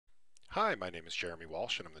Hi, my name is Jeremy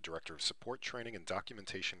Walsh, and I'm the Director of Support Training and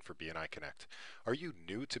Documentation for BNI Connect. Are you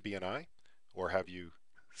new to BNI, or have you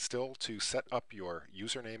still to set up your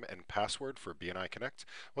username and password for BNI Connect?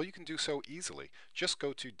 Well, you can do so easily. Just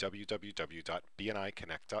go to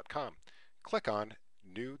www.bniconnect.com. Click on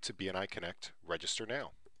New to BNI Connect, Register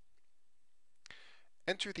Now.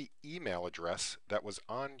 Enter the email address that was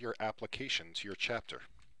on your application to your chapter.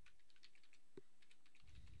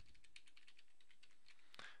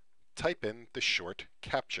 Type in the short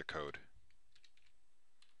CAPTCHA code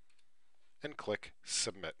and click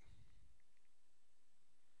Submit.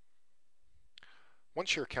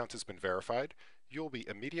 Once your account has been verified, you'll be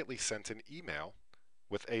immediately sent an email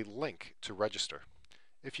with a link to register.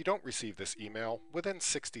 If you don't receive this email within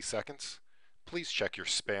 60 seconds, please check your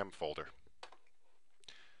spam folder.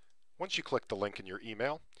 Once you click the link in your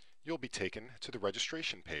email, you'll be taken to the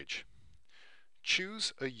registration page.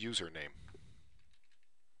 Choose a username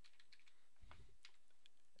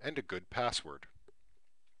and a good password.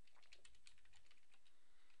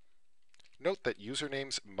 Note that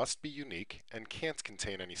usernames must be unique and can't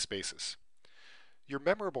contain any spaces. Your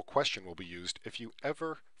memorable question will be used if you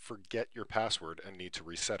ever forget your password and need to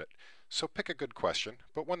reset it. So pick a good question,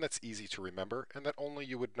 but one that's easy to remember and that only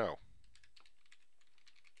you would know.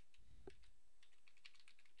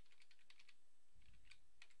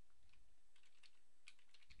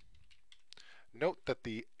 Note that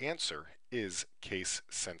the answer is case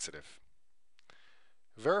sensitive.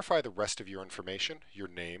 Verify the rest of your information, your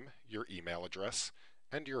name, your email address,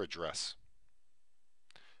 and your address,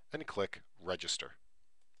 and click Register.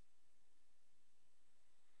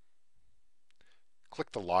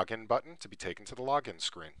 Click the Login button to be taken to the login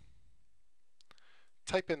screen.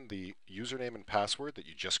 Type in the username and password that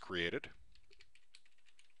you just created.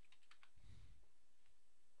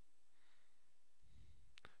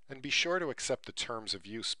 And be sure to accept the terms of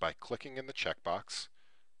use by clicking in the checkbox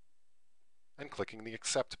and clicking the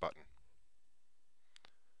Accept button.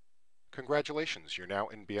 Congratulations, you're now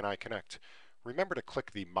in BNI Connect. Remember to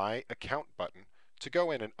click the My Account button to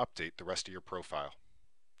go in and update the rest of your profile.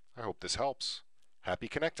 I hope this helps. Happy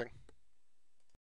connecting!